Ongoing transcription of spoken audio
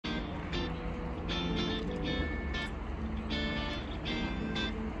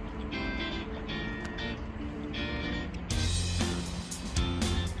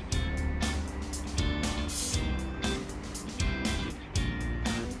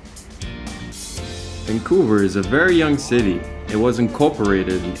Vancouver is a very young city. It was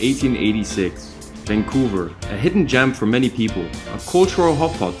incorporated in 1886. Vancouver, a hidden gem for many people, a cultural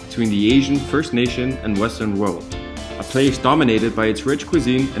hotspot between the Asian, First Nation and Western world, a place dominated by its rich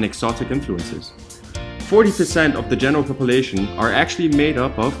cuisine and exotic influences. 40% of the general population are actually made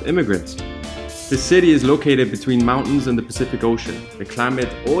up of immigrants. The city is located between mountains and the Pacific Ocean. The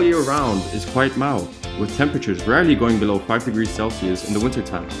climate all year round is quite mild, with temperatures rarely going below 5 degrees Celsius in the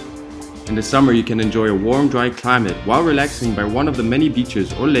wintertime. In the summer you can enjoy a warm, dry climate while relaxing by one of the many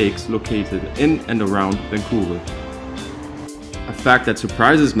beaches or lakes located in and around Vancouver. A fact that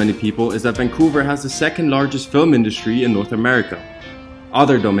surprises many people is that Vancouver has the second largest film industry in North America.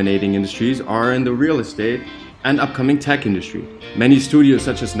 Other dominating industries are in the real estate and upcoming tech industry. Many studios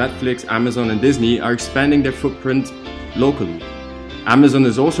such as Netflix, Amazon and Disney are expanding their footprint locally. Amazon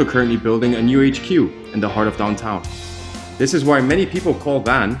is also currently building a new HQ in the heart of downtown. This is why many people call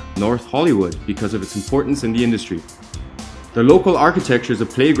Van North Hollywood, because of its importance in the industry. The local architecture is a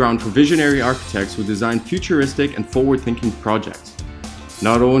playground for visionary architects who design futuristic and forward-thinking projects.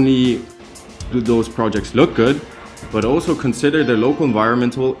 Not only do those projects look good, but also consider their local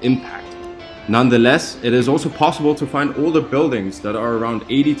environmental impact. Nonetheless, it is also possible to find older buildings that are around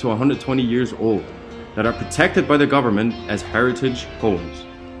 80 to 120 years old, that are protected by the government as heritage homes.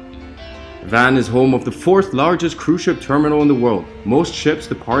 Van is home of the 4th largest cruise ship terminal in the world. Most ships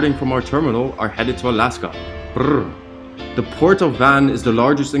departing from our terminal are headed to Alaska. Brr. The port of Van is the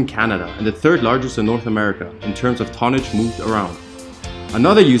largest in Canada and the 3rd largest in North America in terms of tonnage moved around.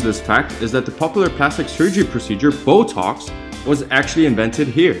 Another useless fact is that the popular plastic surgery procedure Botox was actually invented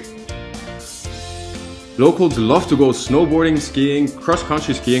here. Locals love to go snowboarding, skiing,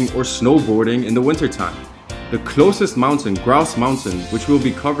 cross-country skiing or snowboarding in the wintertime. The closest mountain, Grouse Mountain, which we'll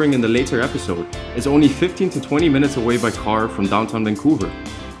be covering in the later episode, is only 15 to 20 minutes away by car from downtown Vancouver.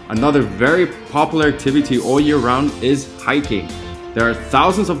 Another very popular activity all year round is hiking. There are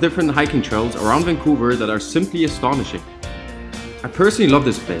thousands of different hiking trails around Vancouver that are simply astonishing. I personally love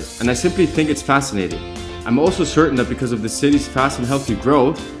this place and I simply think it's fascinating. I'm also certain that because of the city's fast and healthy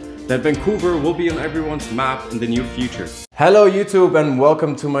growth, that Vancouver will be on everyone's map in the near future. Hello YouTube and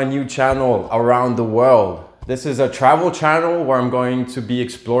welcome to my new channel, Around the World. This is a travel channel where I'm going to be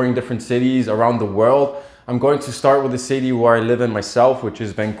exploring different cities around the world. I'm going to start with the city where I live in myself, which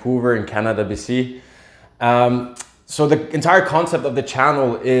is Vancouver in Canada, BC. So the entire concept of the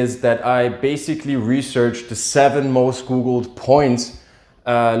channel is that I basically researched the 7 most Googled points,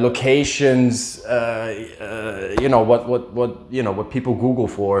 locations, what people Google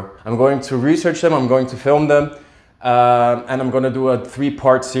for. I'm going to research them, I'm going to film them, and I'm going to do a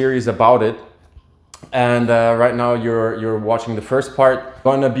 3-part series about it. And right now you're watching the first part. I'm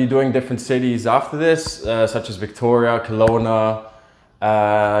going to be doing different cities after this, such as Victoria, Kelowna,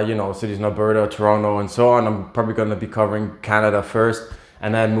 cities in Alberta, Toronto and so on. I'm probably going to be covering Canada first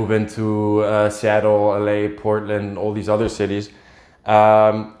and then move into Seattle, LA, Portland, all these other cities.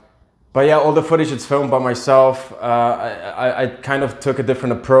 But yeah, all the footage is filmed by myself. I kind of took a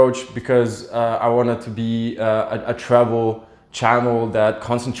different approach because I wanted to be a travel channel that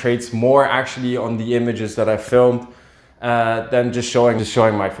concentrates more actually on the images that I filmed than just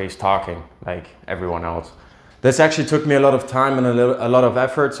showing my face talking like everyone else. This actually took me a lot of time and a lot of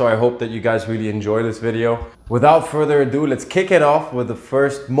effort, so I hope that you guys really enjoy this video. Without further ado, let's kick it off with the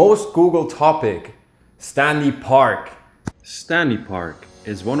first most Googled topic, Stanley Park. Stanley Park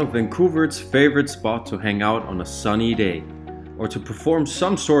is one of Vancouver's favorite spots to hang out on a sunny day or to perform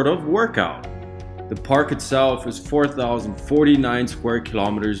some sort of workout. The park itself is 4,049 square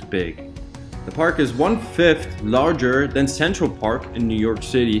kilometers big. The park is 1/5 larger than Central Park in New York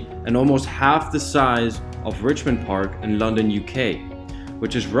City and almost half the size of Richmond Park in London, UK,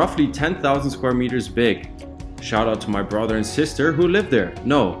 which is roughly 10,000 square meters big. Shout out to my brother and sister who live there.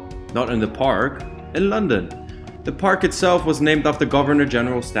 No, not in the park, in London. The park itself was named after Governor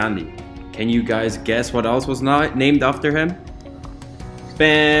General Stanley. Can you guys guess what else was named after him?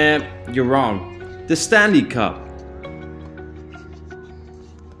 Bam! You're wrong. The Stanley Cup.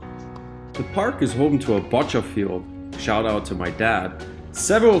 The park is home to a bocce field, shout out to my dad,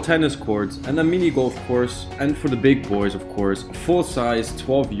 several tennis courts and a mini golf course, and for the big boys of course, a full-size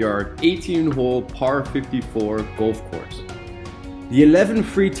 12-yard, 18-hole par 54 golf course. The 11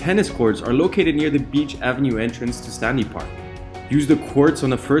 free tennis courts are located near the Beach Avenue entrance to Stanley Park. Use the courts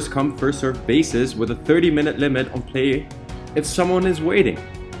on a first-come, first-served basis with a 30-minute limit on play if someone is waiting,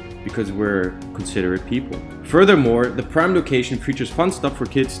 because we're considerate people. Furthermore, the prime location features fun stuff for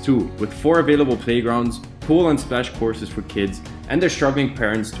kids too, with 4 available playgrounds, pool and splash courses for kids and their struggling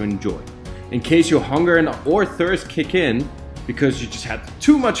parents to enjoy. In case your hunger or thirst kick in, Because you just had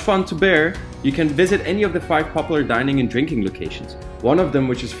too much fun to bear, you can visit any of the 5 popular dining and drinking locations. One of them,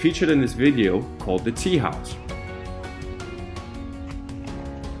 which is featured in this video, called the Tea House.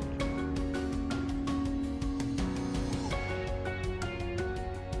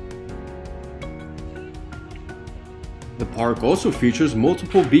 The park also features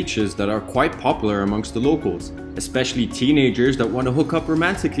multiple beaches that are quite popular amongst the locals, especially teenagers that want to hook up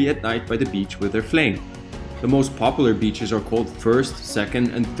romantically at night by the beach with their flame. The most popular beaches are called First,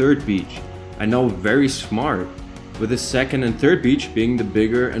 Second and Third Beach. I know, very smart, with the second and third beach being the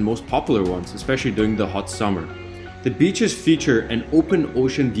bigger and most popular ones, especially during the hot summer. The beaches feature an open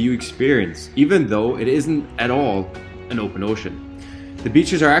ocean view experience, even though it isn't at all an open ocean. The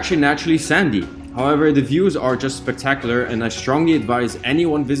beaches are actually naturally sandy. However, the views are just spectacular, and I strongly advise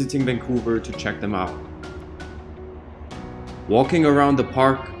anyone visiting Vancouver to check them out. Walking around the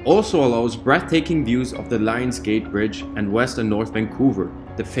park also allows breathtaking views of the Lions Gate Bridge and West and North Vancouver.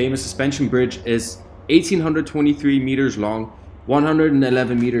 The famous suspension bridge is 1,823 meters long,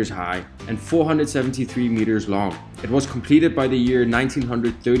 111 meters high, and 473 meters long. It was completed by the year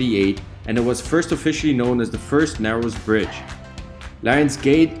 1938, and it was first officially known as the first narrowest bridge. Lions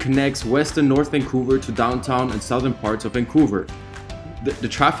Gate connects West and North Vancouver to downtown and southern parts of Vancouver. The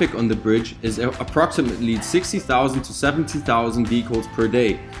traffic on the bridge is approximately 60,000 to 70,000 vehicles per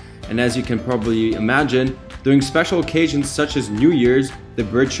day, and as you can probably imagine, during special occasions such as New Year's, the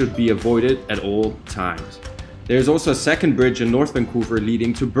bridge should be avoided at all times. There is also a second bridge in North Vancouver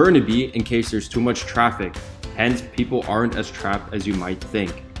leading to Burnaby in case there's too much traffic, hence people aren't as trapped as you might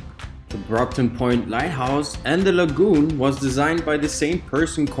think. The Brockton Point Lighthouse and the lagoon was designed by the same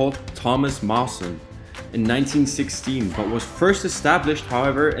person called Thomas Mawson in 1916, but was first established,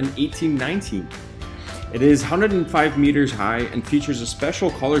 however, in 1819. It is 105 meters high and features a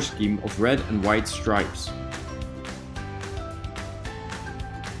special color scheme of red and white stripes.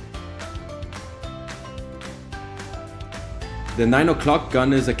 The 9 o'clock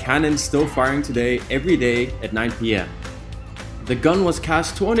gun is a cannon still firing today every day at 9 p.m. The gun was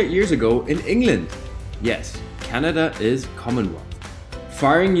cast 200 years ago in England. Yes, Canada is Commonwealth.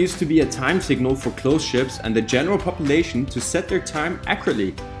 Firing used to be a time signal for close ships and the general population to set their time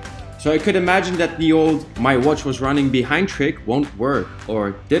accurately. So I could imagine that the old "my watch was running behind" trick won't work,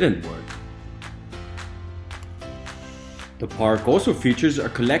 or didn't work. The park also features a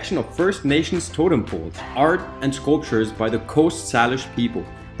collection of First Nations totem poles, art and sculptures by the Coast Salish people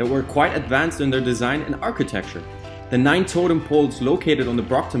that were quite advanced in their design and architecture. The 9 totem poles located on the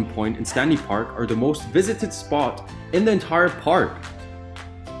Brockton Point in Stanley Park are the most visited spot in the entire park.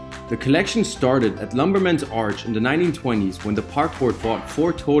 The collection started at Lumberman's Arch in the 1920s when the park board bought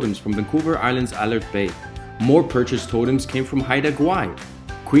 4 totems from Vancouver Island's Allard Bay. More purchased totems came from Haida Gwaii,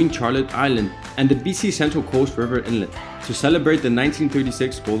 Queen Charlotte Island, and the BC Central Coast River Inlet to celebrate the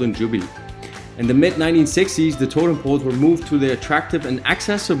 1936 Golden Jubilee. In the mid-1960s, the totem poles were moved to the attractive and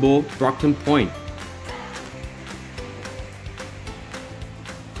accessible Brockton Point.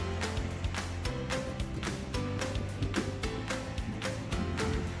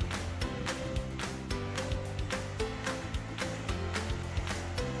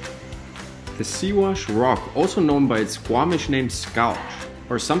 The Siwash Rock, also known by its Squamish name Squash,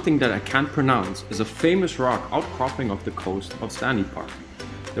 or something that I can't pronounce, is a famous rock outcropping off the coast of Stanley Park.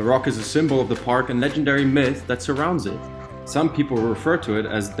 The rock is a symbol of the park and legendary myth that surrounds it. Some people refer to it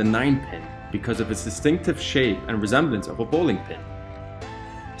as the 9-pin because of its distinctive shape and resemblance of a bowling pin.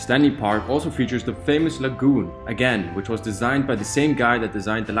 Stanley Park also features the famous lagoon, again, which was designed by the same guy that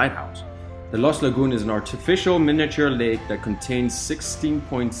designed the lighthouse. The Lost Lagoon is an artificial miniature lake that contains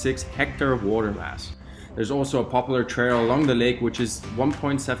 16.6 hectare of water mass. There's also a popular trail along the lake which is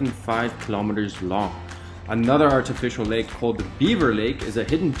 1.75 kilometers long. Another artificial lake called the Beaver Lake is a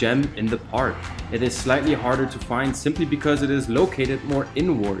hidden gem in the park. It is slightly harder to find simply because it is located more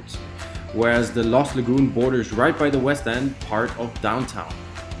inwards, whereas the Lost Lagoon borders right by the west end part of downtown.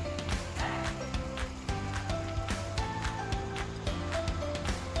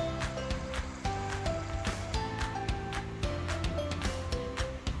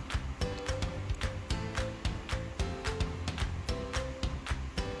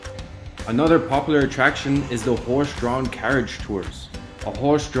 Another popular attraction is the horse-drawn carriage tours. A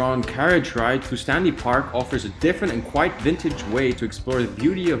horse-drawn carriage ride through Stanley Park offers a different and quite vintage way to explore the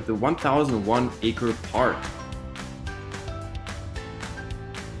beauty of the 1,001-acre park.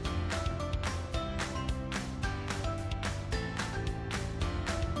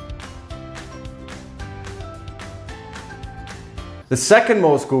 The second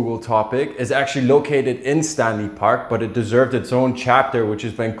most Googled topic is actually located in Stanley Park, but it deserved its own chapter, which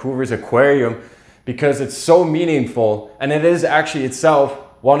is Vancouver's Aquarium. because it's so meaningful, and it is actually itself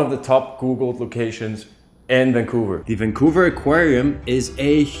one of the top Googled locations in Vancouver. The Vancouver Aquarium is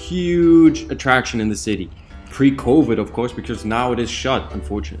a huge attraction in the city. Pre-COVID, of course, because now it is shut,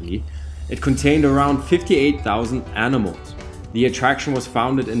 unfortunately. It contained around 58,000 animals. The attraction was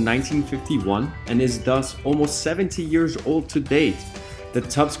founded in 1951 and is thus almost 70 years old to date. The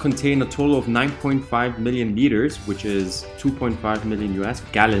tubs contain a total of 9.5 million liters, which is 2.5 million US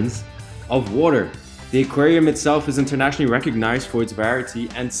gallons, of water. The aquarium itself is internationally recognized for its variety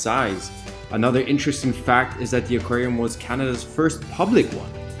and size. Another interesting fact is that the aquarium was Canada's first public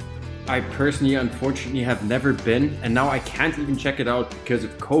one. I personally, unfortunately, have never been, and now I can't even check it out because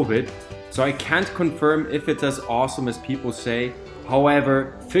of COVID, so I can't confirm if it's as awesome as people say.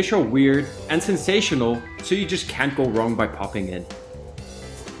 However, fish are weird and sensational, so you just can't go wrong by popping in.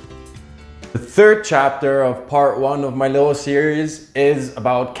 The third chapter of part 1 of my little series is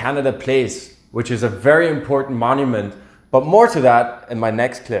about Canada Place, which is a very important monument, but more to that in my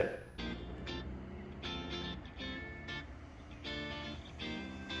next clip.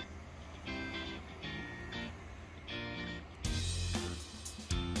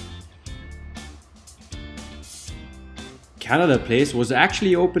 Canada Place was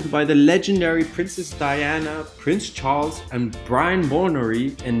actually opened by the legendary Princess Diana, Prince Charles and Brian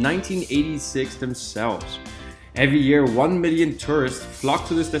Moynihan in 1986 themselves. Every year 1 million tourists flock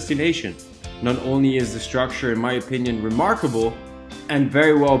to this destination. Not only is the structure, in my opinion, remarkable and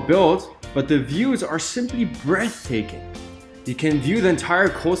very well built, but the views are simply breathtaking. You can view the entire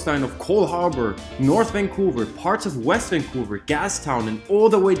coastline of Cole Harbour, North Vancouver, parts of West Vancouver, Gastown, and all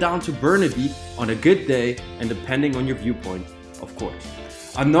the way down to Burnaby on a good day and depending on your viewpoint, of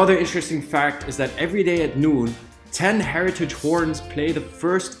course. Another interesting fact is that every day at noon, 10 heritage horns play the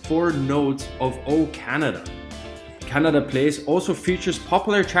first 4 notes of O Canada. Canada Place also features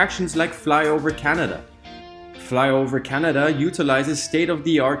popular attractions like Flyover Canada. Flyover Canada utilizes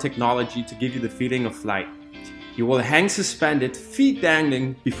state-of-the-art technology to give you the feeling of flight. You will hang suspended, feet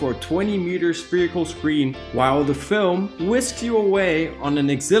dangling, before a 20-meter spherical screen while the film whisks you away on an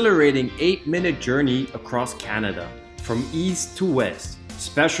exhilarating 8-minute journey across Canada, from east to west.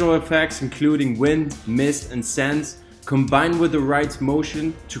 Special effects including wind, mist and sands combined with the ride's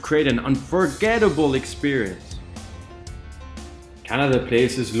motion to create an unforgettable experience. Canada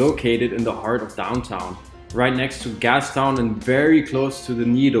Place is located in the heart of downtown, right next to Gastown and very close to the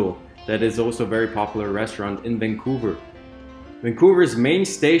Needle. That is also a very popular restaurant in Vancouver. Vancouver's main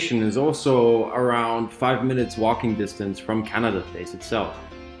station is also around 5 minutes walking distance from Canada Place itself.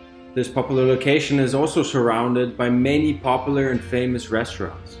 This popular location is also surrounded by many popular and famous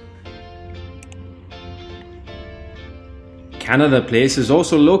restaurants. Canada Place is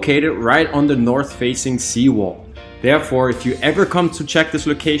also located right on the north-facing seawall. Therefore, if you ever come to check this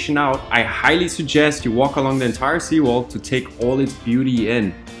location out, I highly suggest you walk along the entire seawall to take all its beauty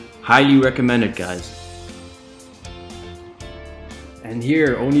in. Highly recommend it, guys. And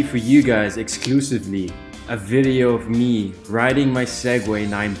here, only for you guys exclusively, a video of me riding my Segway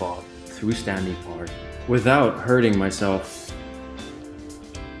 9-bob through Stanley Park without hurting myself.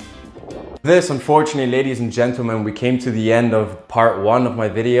 This, unfortunately, ladies and gentlemen, we came to the end of part 1 of my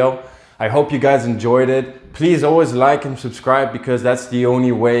video. I hope you guys enjoyed it. Please always like and subscribe because that's the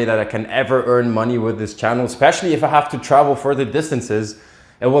only way that I can ever earn money with this channel, especially if I have to travel further distances.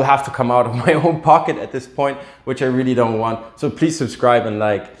 It will have to come out of my own pocket at this point, which I really don't want. So please subscribe and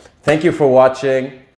like. Thank you for watching.